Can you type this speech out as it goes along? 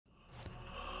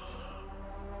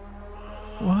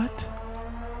What?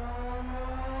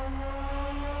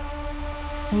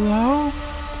 Hello?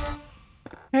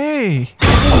 Hey!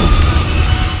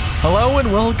 Hello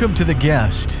and welcome to The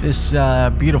Guest. This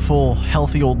beautiful,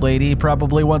 healthy old lady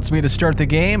probably wants me to start the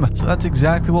game, so that's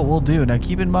exactly what we'll do. Now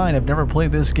keep in mind, I've never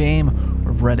played this game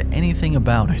or read anything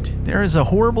about it. There is a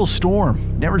horrible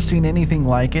storm. Never seen anything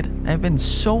like it. I've been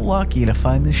so lucky to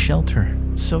find this shelter.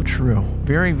 So true.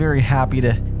 Very, very happy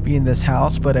to be in this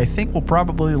house, but I think we'll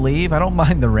probably leave. I don't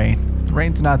mind the rain. The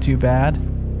rain's not too bad.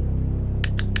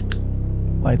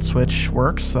 Light switch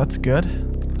works. That's good.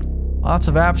 Lots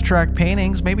of abstract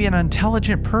paintings. Maybe an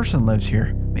intelligent person lives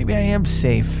here. Maybe I am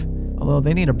safe. Although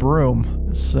they need a broom.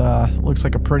 This looks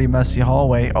like a pretty messy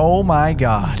hallway. Oh my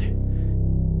god.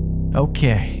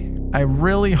 Okay. I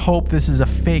really hope this is a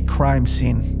fake crime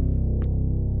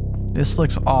scene. This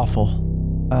looks awful.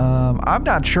 I'm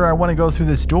not sure I want to go through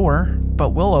this door, but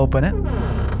we'll open it.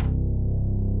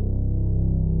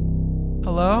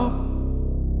 Hello?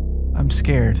 I'm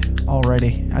scared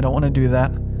already. I don't want to do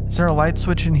that. Is there a light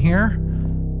switch in here?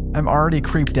 I'm already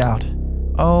creeped out.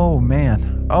 Oh,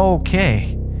 man.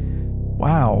 Okay.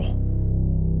 Wow.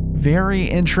 Very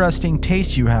interesting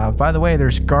taste you have. By the way,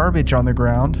 there's garbage on the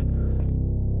ground.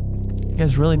 You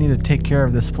guys really need to take care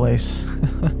of this place.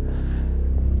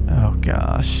 Oh,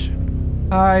 gosh.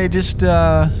 I just,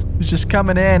 was just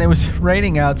coming in. It was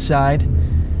raining outside.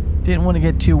 Didn't want to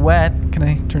get too wet. Can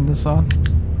I turn this on?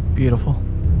 Beautiful.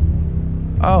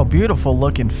 Oh, beautiful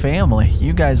looking family.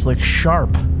 You guys look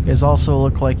sharp. You guys also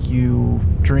look like you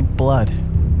drink blood.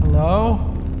 Hello?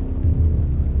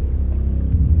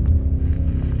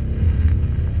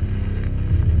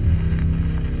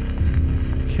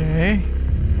 Okay.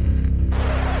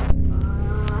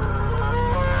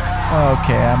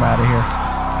 Okay, I'm out of here.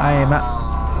 I am out.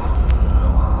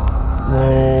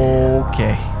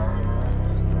 Okay.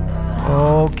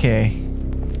 Okay.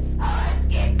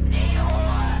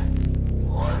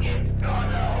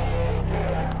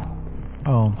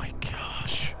 Oh my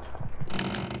gosh.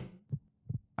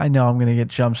 I know I'm gonna get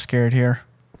jump scared here.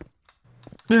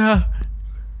 Yeah.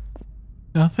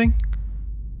 Nothing?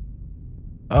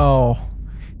 Oh.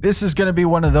 This is gonna be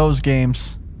one of those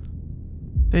games.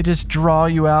 They just draw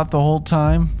you out the whole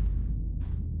time.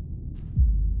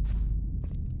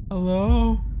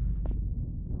 Hello?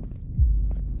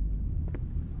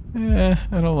 I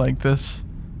don't like this.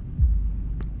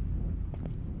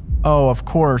 Oh, of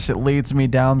course, it leads me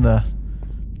down the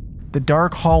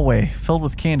dark hallway filled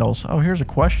with candles. Oh, here's a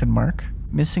question mark.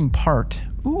 Missing part.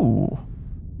 Ooh.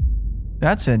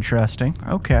 That's interesting.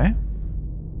 Okay.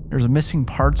 There's missing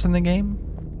parts in the game?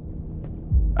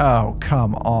 Oh,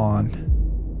 come on.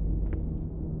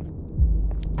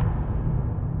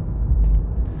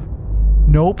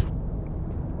 Nope.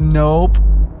 Nope.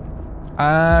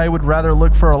 I would rather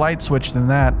look for a light switch than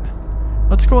that.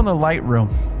 Let's go in the light room.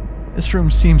 This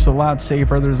room seems a lot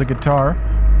safer. There's a guitar.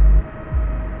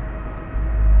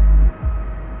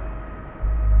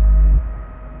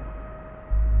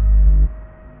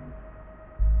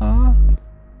 Oh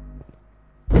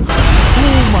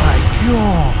my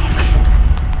gosh.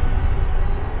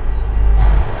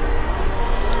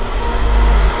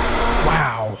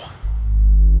 Wow.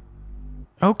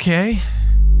 Okay.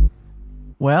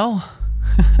 Well,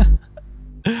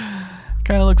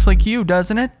 kind of looks like you,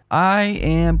 doesn't it? I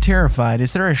am terrified.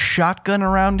 Is there a shotgun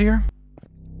around here?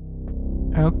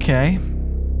 Okay.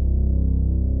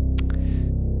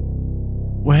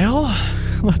 Well,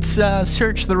 let's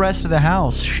search the rest of the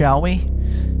house, shall we?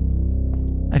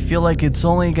 I feel like it's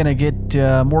only gonna get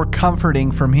more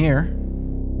comforting from here.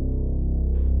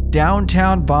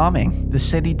 Downtown bombing. The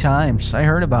City Times. I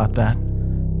heard about that.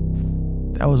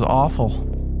 That was awful.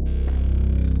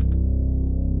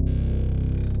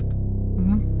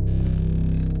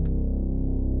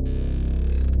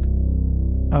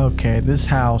 Okay, this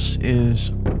house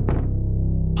is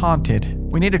haunted.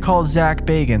 We need to call Zach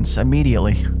Bagans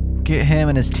immediately. Get him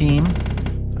and his team.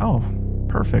 Oh,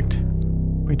 perfect.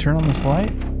 We turn on this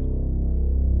light?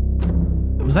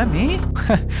 Was that me?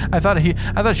 I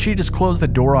thought she just closed the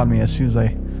door on me as soon as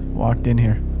I walked in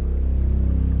here.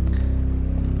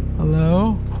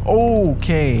 Hello?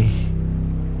 Okay.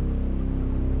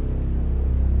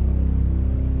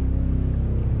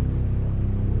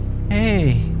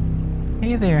 Hey.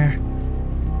 Hey there.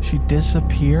 She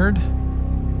disappeared?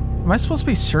 Am I supposed to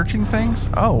be searching things?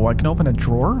 Oh, I can open a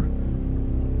drawer?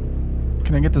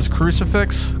 Can I get this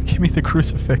crucifix? Give me the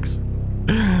crucifix.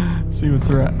 See what's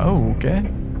around. Oh,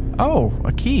 okay. Oh,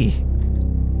 a key.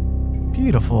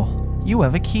 Beautiful. You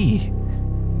have a key.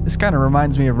 This kind of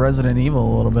reminds me of Resident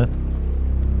Evil a little bit.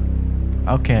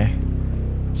 Okay.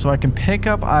 So I can pick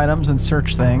up items and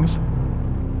search things.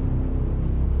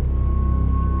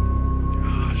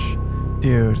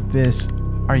 Dude, this...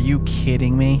 Are you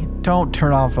kidding me? Don't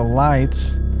turn off the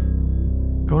lights.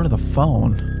 Go to the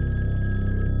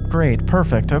phone. Great,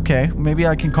 perfect, okay. Maybe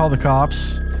I can call the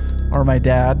cops. Or my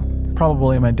dad.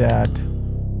 Probably my dad.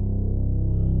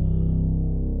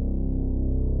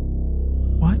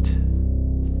 What?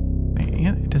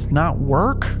 It does not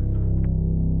work?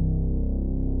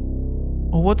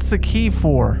 Well, what's the key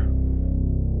for?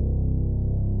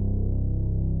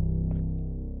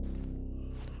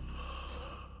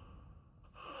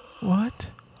 What?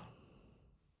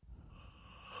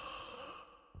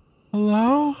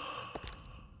 Hello?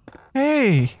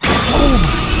 Hey!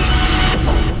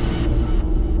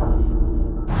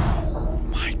 Oh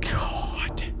my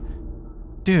god.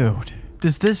 Dude,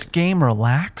 does this game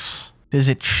relax? Does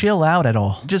it chill out at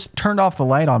all? Just turned off the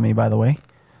light on me, by the way.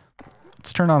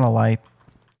 Let's turn on a light.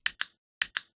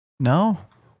 No?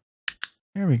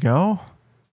 There we go.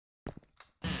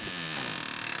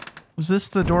 Was this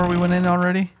the door we went in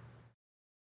already?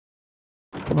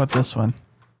 What about this one?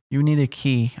 You need a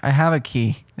key. I have a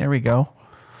key. There we go.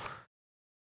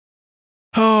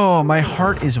 Oh, my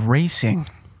heart is racing.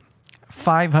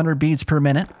 500 beats per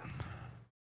minute.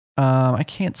 I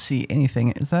can't see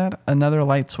anything. Is that another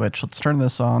light switch? Let's turn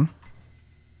this on.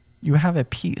 You have a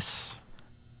piece.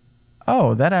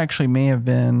 Oh, that actually may have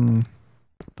been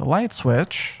the light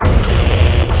switch.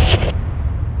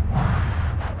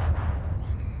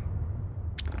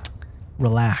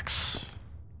 Relax.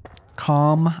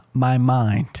 Calm my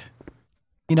mind.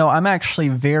 You know, I'm actually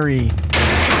very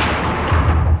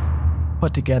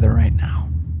put together right now.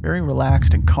 Very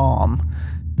relaxed and calm.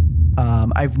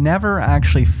 I've never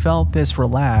actually felt this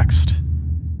relaxed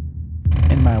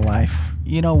in my life.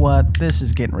 You know what? This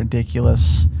is getting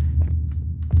ridiculous.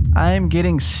 I'm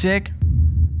getting sick.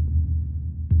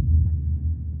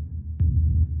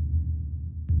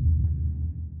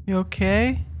 You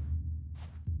okay?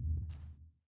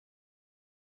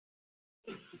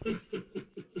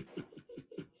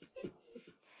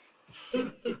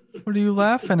 What are you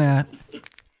laughing at?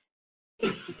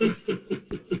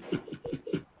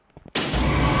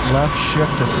 Left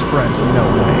shift to sprint. No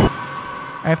way.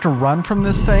 I have to run from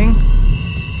this thing?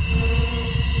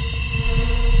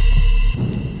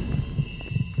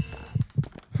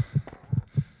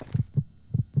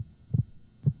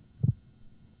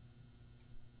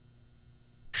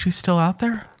 She's still out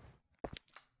there?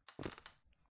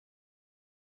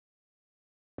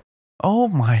 Oh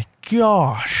my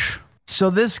gosh. So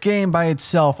this game by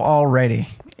itself already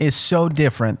is so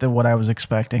different than what I was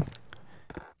expecting.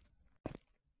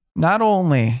 Not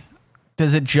only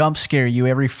does it jump scare you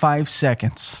every 5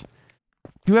 seconds,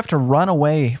 you have to run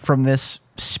away from this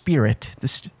spirit,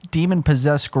 this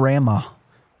demon-possessed grandma.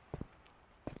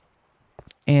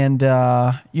 And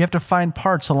you have to find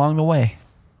parts along the way.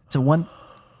 It's a one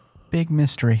big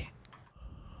mystery.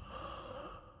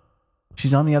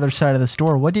 She's on the other side of this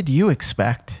door. What did you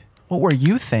expect? What were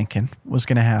you thinking was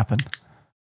going to happen?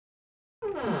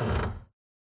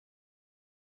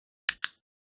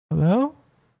 Hello?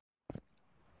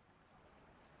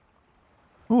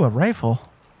 Ooh, a rifle.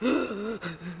 Oh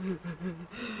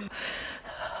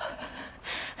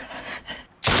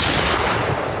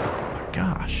my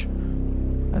gosh.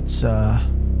 That's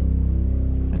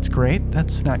great.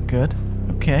 That's not good.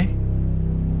 Okay.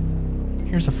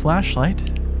 Here's a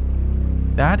flashlight.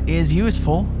 That is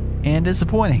useful and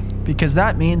disappointing because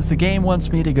that means the game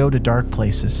wants me to go to dark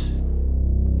places.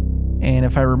 And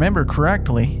if I remember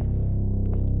correctly,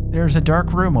 there's a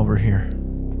dark room over here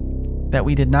that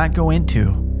we did not go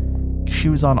into. She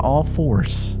was on all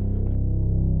fours.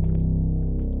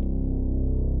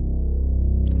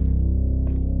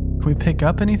 Can we pick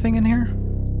up anything in here?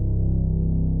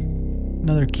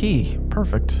 Another key.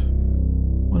 Perfect.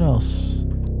 What else?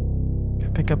 Can I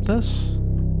pick up this?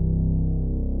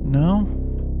 No?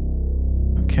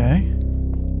 Okay.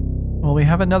 Well, we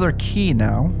have another key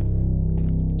now.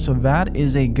 So that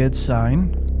is a good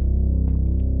sign.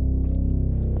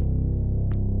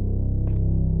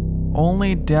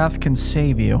 Only death can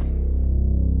save you.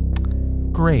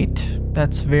 Great.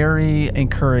 That's very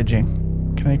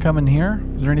encouraging. Can I come in here?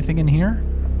 Is there anything in here?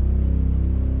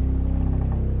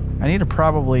 I need to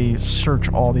probably search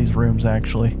all these rooms,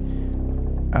 actually.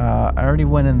 I already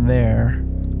went in there.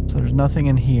 So there's nothing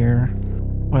in here.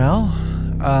 Well,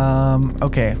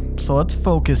 okay. So let's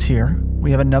focus here.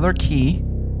 We have another key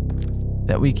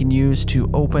that we can use to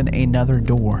open another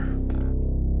door.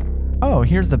 Oh,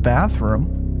 here's the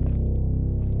bathroom.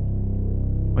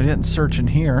 We didn't search in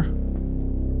here.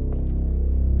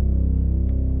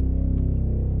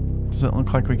 Doesn't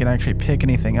look like we can actually pick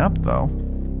anything up, though.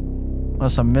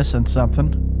 Unless I'm missing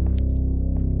something.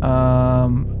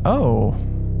 Oh.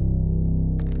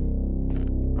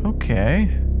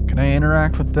 Okay. Can I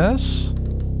interact with this?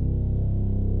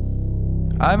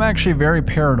 I'm actually very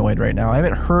paranoid right now. I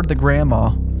haven't heard the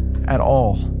grandma at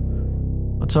all.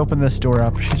 Let's open this door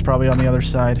up. She's probably on the other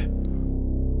side.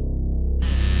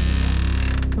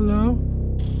 Hello?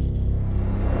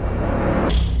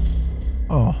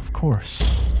 Oh, of course.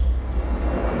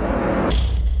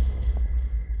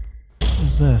 What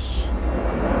is this?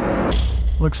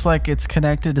 Looks like it's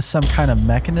connected to some kind of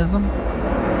mechanism.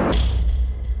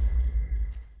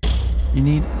 You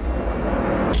need...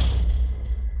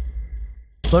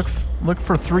 Look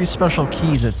for 3 special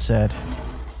keys, it said.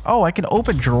 Oh, I can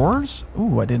open drawers?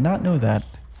 Ooh, I did not know that.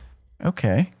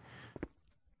 Okay.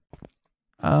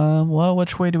 Well,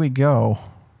 which way do we go?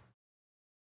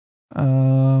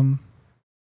 I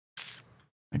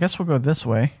guess we'll go this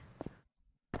way.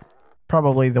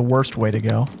 Probably the worst way to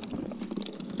go.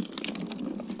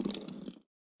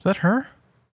 Is that her?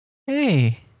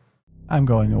 Hey. I'm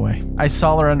going away. I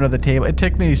saw her under the table. It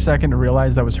took me a second to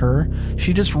realize that was her.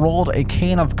 She just rolled a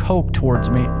can of Coke towards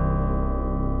me.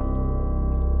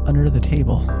 Under the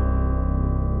table.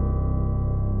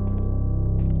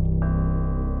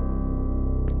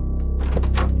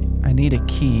 I need a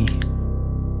key.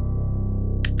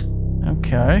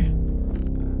 Okay.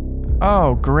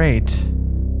 Oh, great.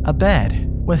 A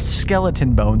bed with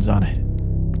skeleton bones on it.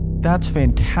 That's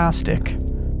fantastic.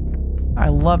 I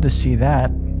love to see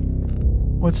that.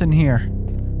 What's in here?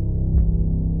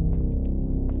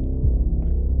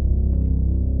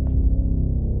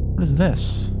 What is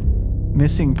this?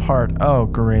 Missing part. Oh,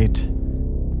 great.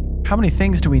 How many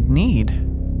things do we need?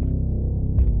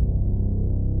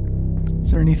 Is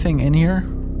there anything in here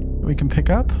that we can pick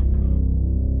up?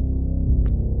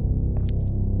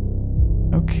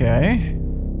 Okay.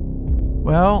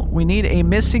 Well, we need a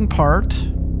missing part,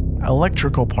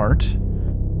 electrical part.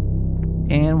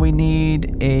 And we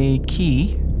need a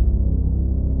key.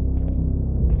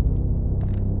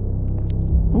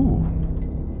 Ooh.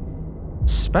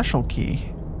 Special key.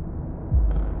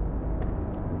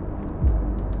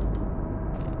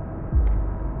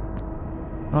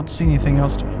 I don't see anything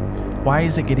else. Why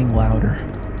is it getting louder?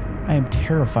 I am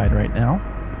terrified right now.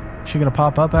 Is she gonna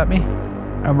pop up at me?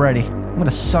 I'm ready. I'm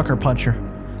gonna sucker punch her.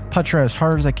 Punch her as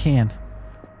hard as I can.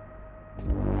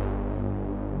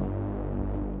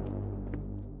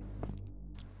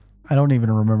 I don't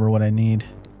even remember what I need.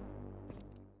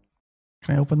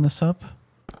 Can I open this up?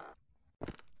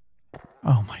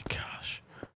 Oh my gosh.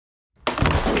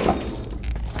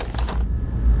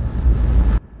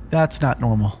 That's not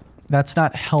normal. That's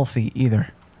not healthy either.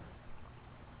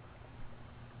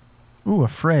 Ooh, a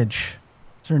fridge.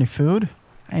 Is there any food?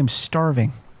 I am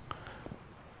starving.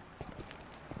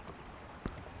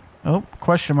 Oh,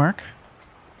 question mark.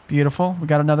 Beautiful. We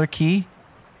got another key.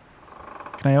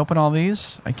 Can I open all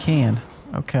these? I can.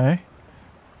 Okay.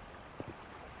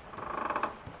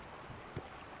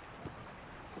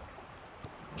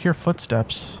 Hear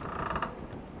footsteps.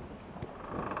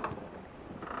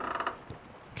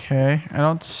 Okay, I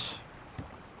don't... Is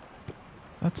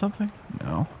that something?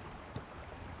 No.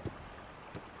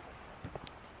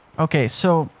 Okay,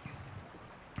 so...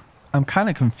 I'm kind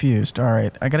of confused.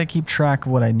 Alright, I gotta keep track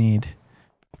of what I need.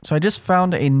 So I just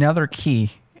found another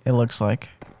key, it looks like.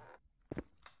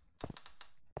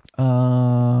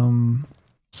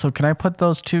 So can I put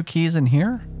those 2 keys in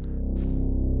here?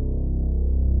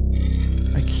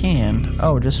 I can.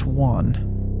 Oh, just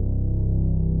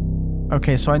 1.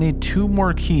 Okay, so I need 2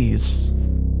 more keys.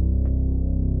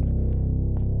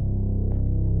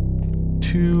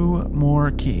 2 more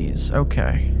keys.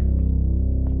 Okay.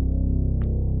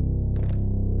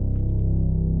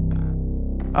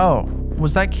 Oh,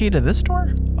 was that key to this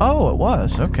door? Oh, it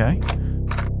was. Okay.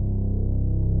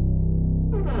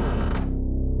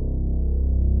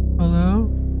 Hello?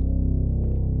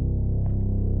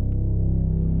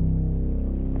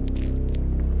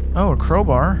 Oh, a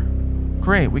crowbar.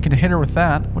 Great, we can hit her with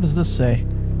that. What does this say?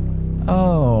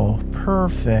 Oh,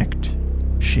 perfect.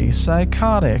 She's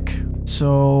psychotic.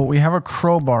 So we have a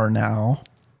crowbar now.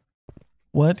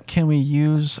 What can we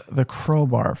use the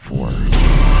crowbar for?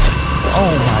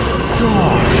 Oh my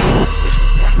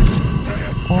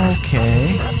gosh.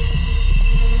 Okay.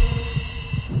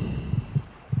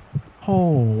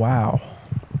 Oh, wow.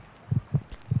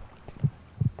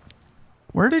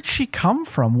 Where did she come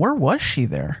from? Where was she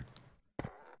there?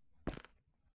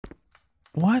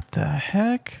 What the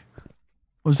heck?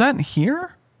 Was that in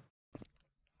here?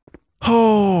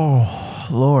 Oh,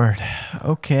 Lord.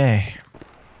 Okay.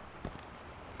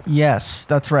 Yes,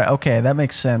 that's right. Okay, that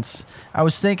makes sense. I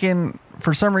was thinking,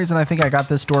 for some reason, I think I got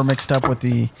this door mixed up with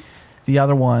the the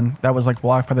other one that was like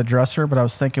blocked by the dresser, but I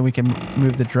was thinking we can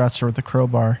move the dresser with the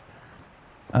crowbar.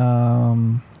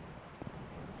 You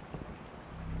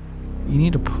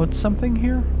need to put something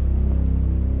here?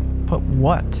 Put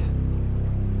what?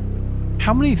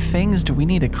 How many things do we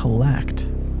need to collect?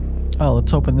 Oh,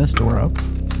 let's open this door up.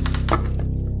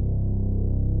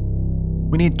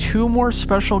 We need 2 more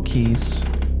special keys.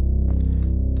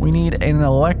 We need an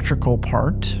electrical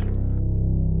part.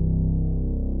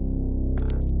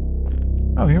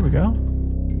 Oh, here we go.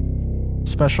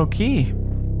 Special key.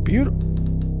 Beautiful.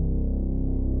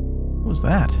 What was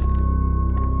that?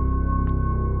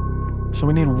 So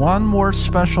we need 1 more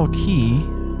special key.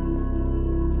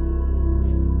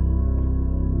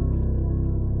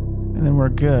 And then we're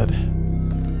good.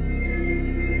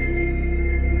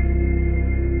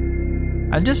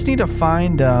 I just need to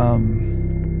find,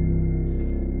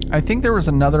 I think there was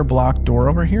another blocked door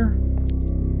over here.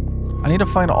 I need to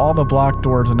find all the blocked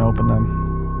doors and open them.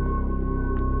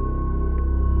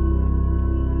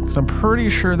 Because I'm pretty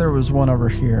sure there was one over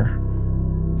here.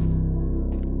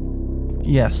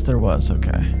 Yes, there was.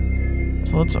 Okay.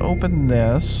 So let's open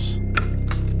this.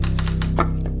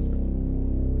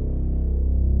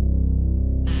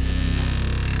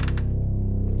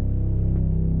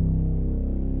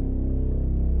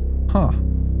 Huh.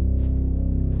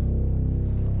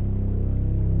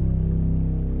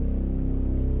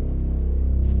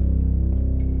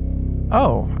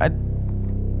 Oh, I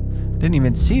didn't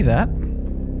even see that.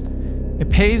 It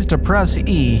pays to press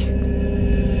E.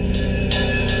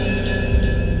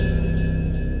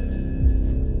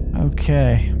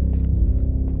 Okay.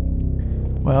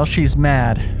 Well, she's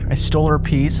mad. I stole her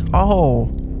piece. Oh.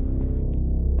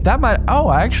 That might... Oh,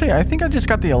 I think I just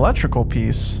got the electrical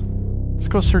piece. Let's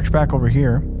go search back over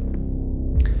here.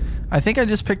 I think I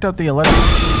just picked up the electrical...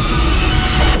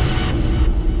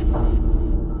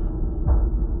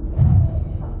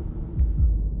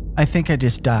 I think I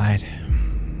just died.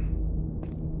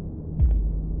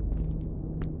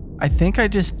 I think I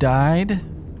just died,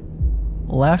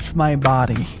 left my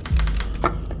body,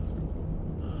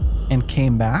 and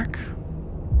came back.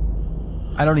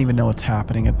 I don't even know what's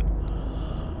happening.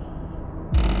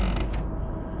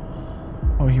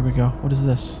 Oh, here we go. What is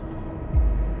this?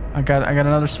 I got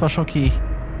another special key.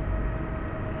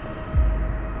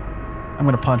 I'm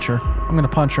gonna punch her. I'm gonna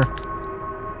punch her.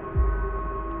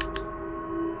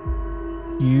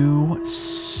 You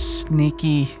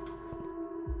sneaky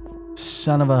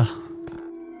son of a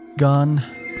gun.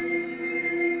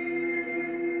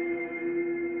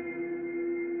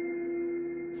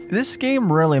 This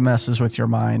game really messes with your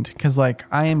mind because, like,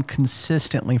 I am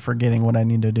consistently forgetting what I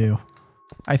need to do.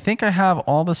 I think I have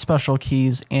all the special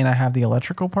keys and I have the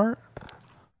electrical part.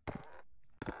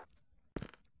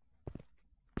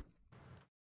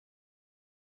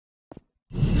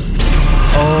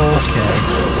 Okay.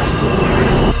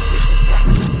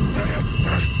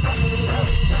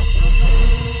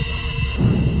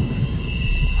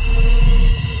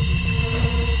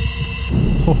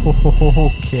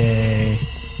 Okay.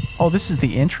 Oh, this is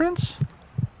the entrance?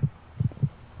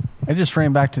 I just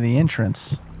ran back to the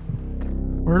entrance.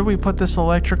 Where do we put this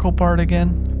electrical part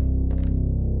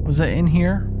again? Was it in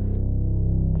here?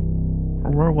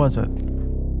 Or where was it?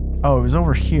 Oh, it was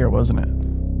over here, wasn't it?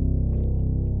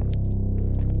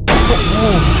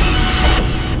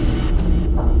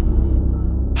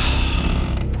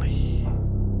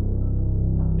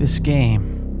 This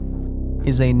game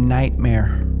is a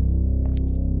nightmare.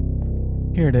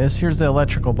 Here it is. Here's the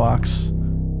electrical box.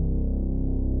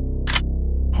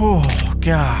 Oh,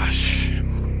 gosh.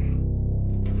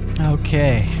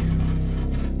 Okay.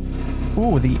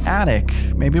 Ooh, the attic.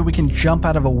 Maybe we can jump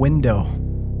out of a window.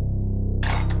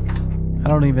 I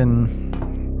don't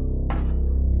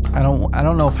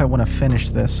know if I want to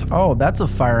finish this. Oh, that's a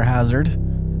fire hazard.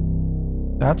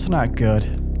 That's not good.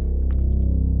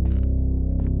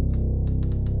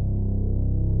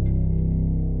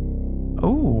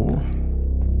 Ooh.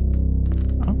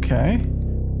 Okay.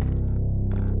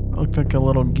 Looked like a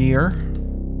little gear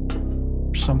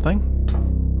or something.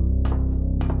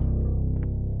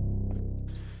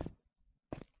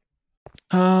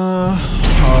 Okay.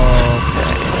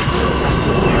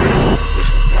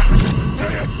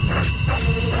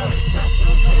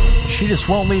 She just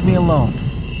won't leave me alone.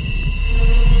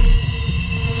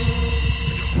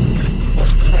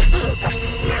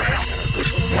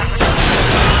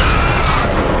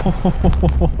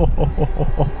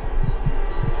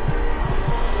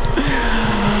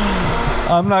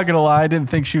 I'm not gonna lie, I didn't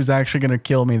think she was actually gonna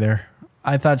kill me there.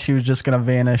 I thought she was just gonna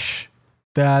vanish.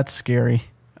 That's scary.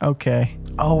 Okay.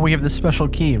 Oh, we have the special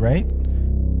key, right?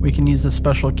 We can use the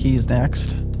special keys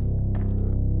next.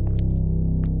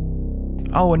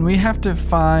 Oh, and we have to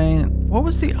find... What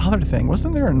was the other thing?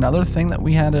 Wasn't there another thing that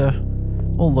we had to...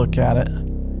 We'll look at it.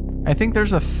 I think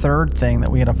there's a third thing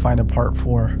that we had to find a part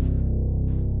for.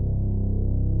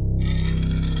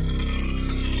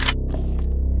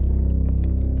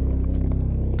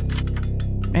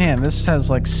 Man, this has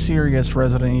like serious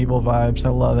Resident Evil vibes. I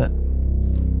love it.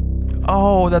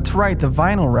 Oh, that's right. The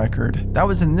vinyl record. That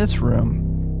was in this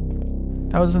room.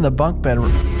 That was in the bunk bed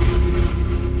room.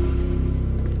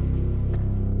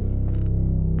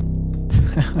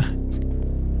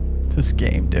 This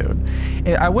game, dude.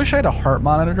 I wish I had a heart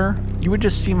monitor. You would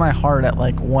just see my heart at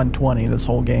like 120 this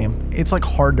whole game. It's like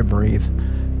hard to breathe.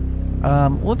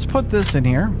 Let's put this in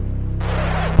here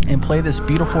and play this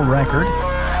beautiful record.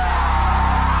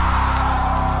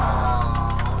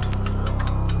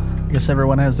 I guess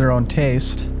everyone has their own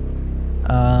taste.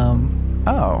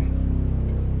 Oh.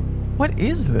 What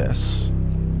is this?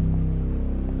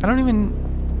 I don't even...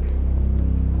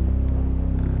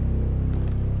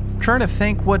 I'm trying to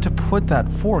think what to put that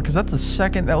for, because that's the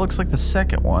second... That looks like the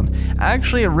second one. I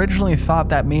actually originally thought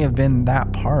that may have been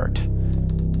that part.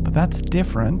 But that's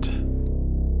different.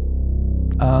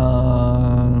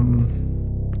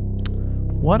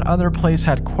 What other place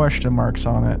had question marks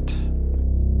on it?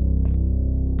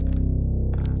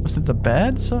 Was it the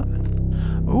beds?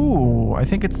 Ooh, I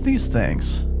think it's these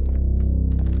things.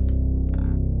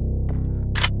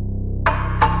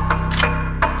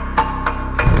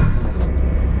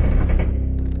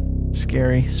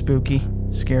 Scary, spooky,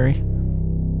 scary.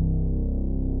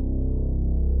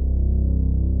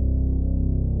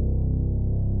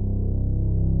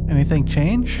 Anything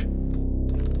change?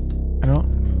 I don't...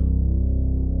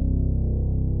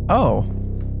 Oh.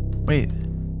 Wait.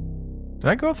 Did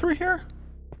I go through here?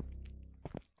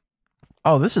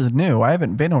 Oh, this is new. I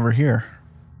haven't been over here.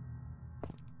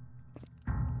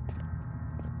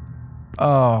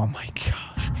 Oh my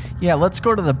gosh. Yeah, let's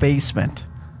go to the basement.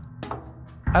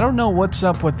 I don't know what's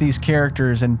up with these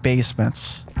characters in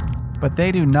basements, but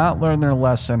they do not learn their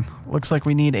lesson. Looks like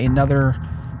we need another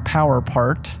power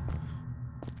part.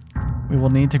 We will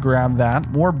need to grab that.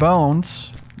 More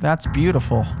bones. That's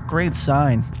beautiful. Great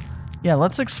sign. Yeah,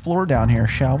 let's explore down here,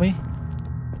 shall we?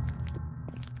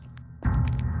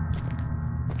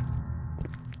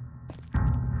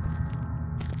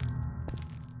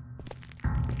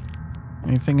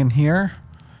 Anything in here?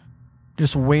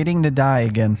 Just waiting to die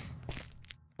again.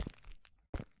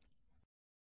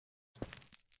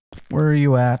 Where are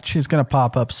you at? She's gonna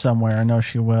pop up somewhere. I know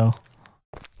she will.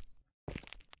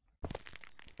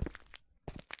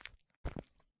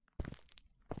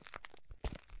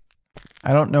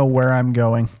 I don't know where I'm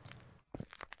going.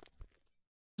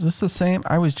 Is this the same?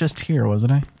 I was just here,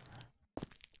 wasn't I?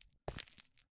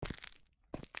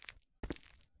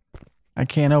 I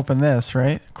can't open this,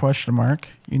 right? Question mark.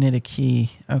 You need a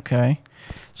key. Okay.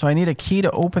 So I need a key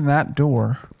to open that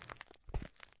door.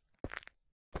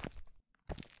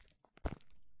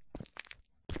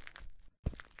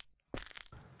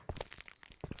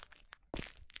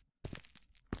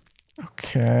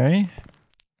 Okay.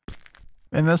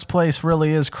 And this place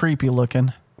really is creepy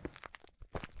looking.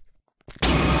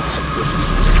 Oh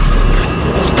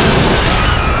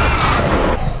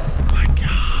my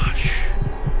gosh.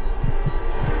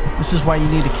 This is why you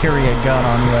need to carry a gun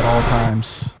on you at all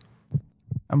times.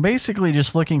 I'm basically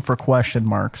just looking for question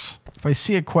marks. If I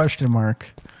see a question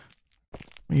mark...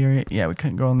 Yeah, we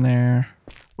couldn't go in there.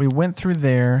 We went through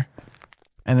there.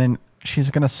 And then she's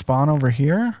gonna spawn over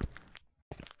here?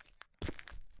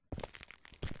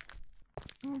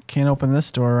 Can't open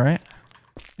this door, right?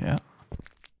 Yeah.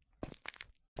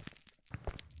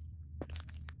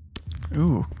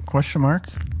 Ooh, question mark.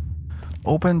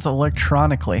 Opens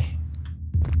electronically.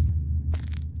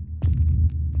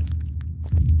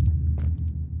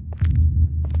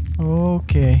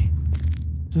 Okay.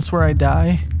 Is this where I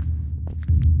die?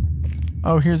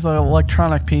 Oh, here's the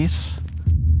electronic piece.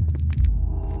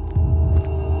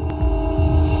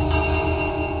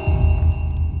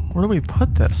 Where do we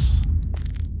put this?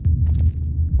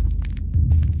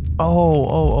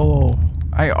 Oh.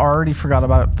 I already forgot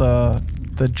about the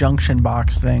junction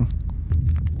box thing.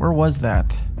 Where was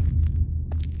that?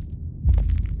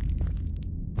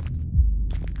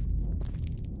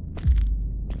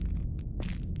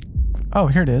 Oh,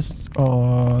 here it is.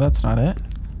 Oh, that's not it.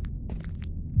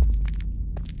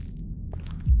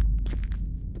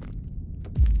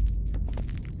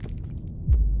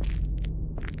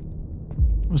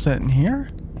 Was that in here?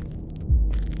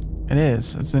 It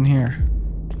is. It's in here.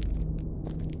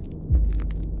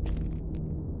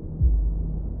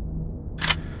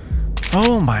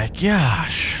 Oh my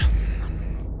gosh.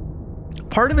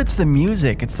 Part of it's the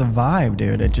music. It's the vibe,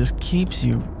 dude. It just keeps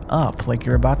you up like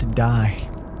you're about to die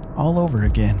all over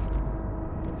again.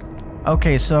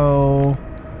 Okay, so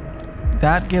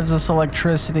that gives us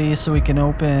electricity so we can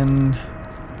open...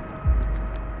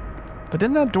 But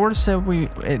didn't that door say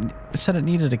it said it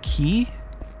needed a key?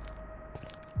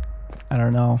 I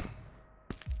don't know.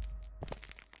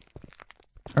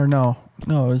 Or no.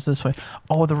 No, it was this way.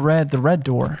 Oh, the red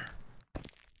door.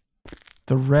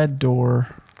 The red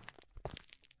door.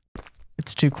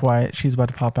 It's too quiet. She's about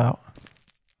to pop out.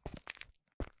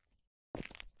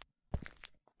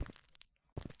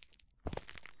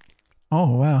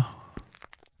 Oh, wow.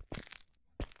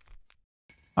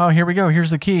 Oh, here we go.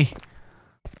 Here's the key.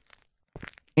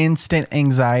 Instant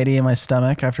anxiety in my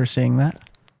stomach after seeing that.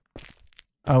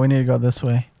 Oh, we need to go this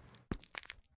way.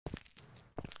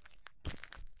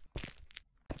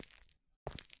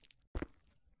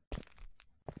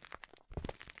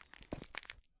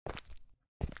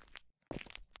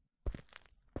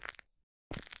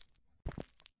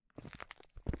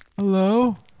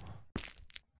 Hello?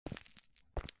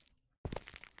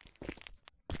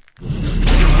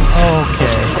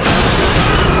 Okay.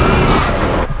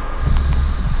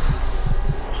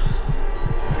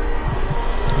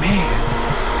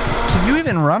 Man, can you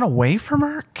even run away from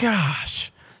her?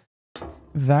 Gosh.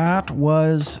 That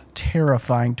was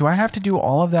terrifying. Do I have to do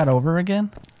all of that over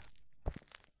again?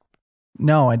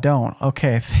 No, I don't.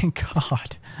 Okay, thank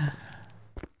God.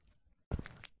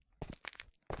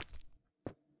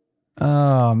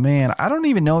 Oh, man. I don't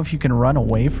even know if you can run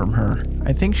away from her.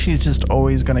 I think she's just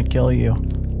always gonna kill you.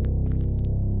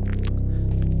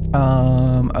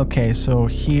 Okay, so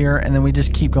here, and then we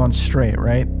just keep going straight,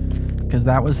 right? Because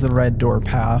that was the red door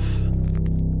path.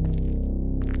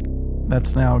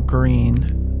 That's now green.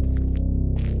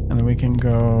 And then we can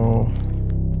go...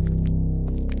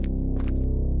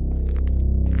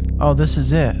 Oh, this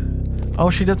is it. Oh,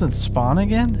 she doesn't spawn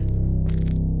again?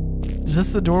 Is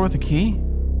this the door with the key?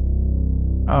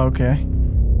 Oh, okay.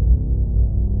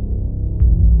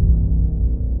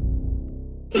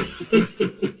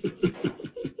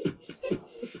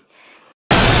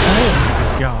 Oh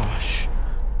my gosh.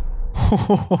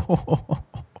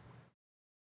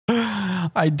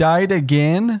 I died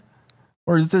again?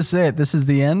 Or is this it? This is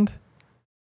the end?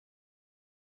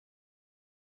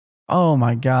 Oh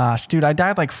my gosh. Dude, I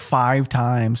died like 5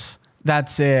 times.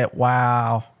 That's it.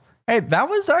 Wow. Hey, that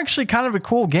was actually kind of a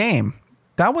cool game.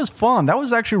 That was fun. That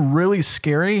was actually really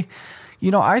scary. You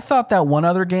know, I thought that one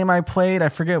other game I played, I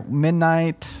forget,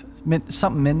 Midnight,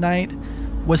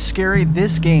 was scary.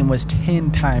 This game was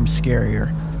 10 times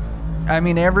scarier. I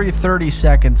mean, every 30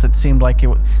 seconds it seemed like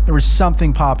there was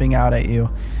something popping out at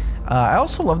you. I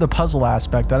also love the puzzle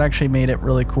aspect. That actually made it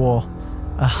really cool.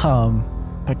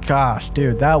 But gosh,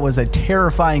 dude, that was a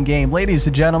terrifying game. Ladies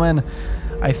and gentlemen,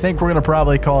 I think we're going to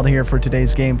probably call it here for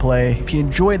today's gameplay. If you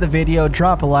enjoyed the video,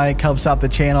 drop a like, helps out the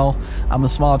channel. I'm a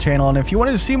small channel, and if you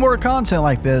wanted to see more content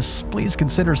like this, please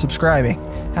consider subscribing.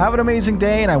 Have an amazing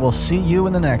day, and I will see you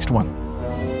in the next one.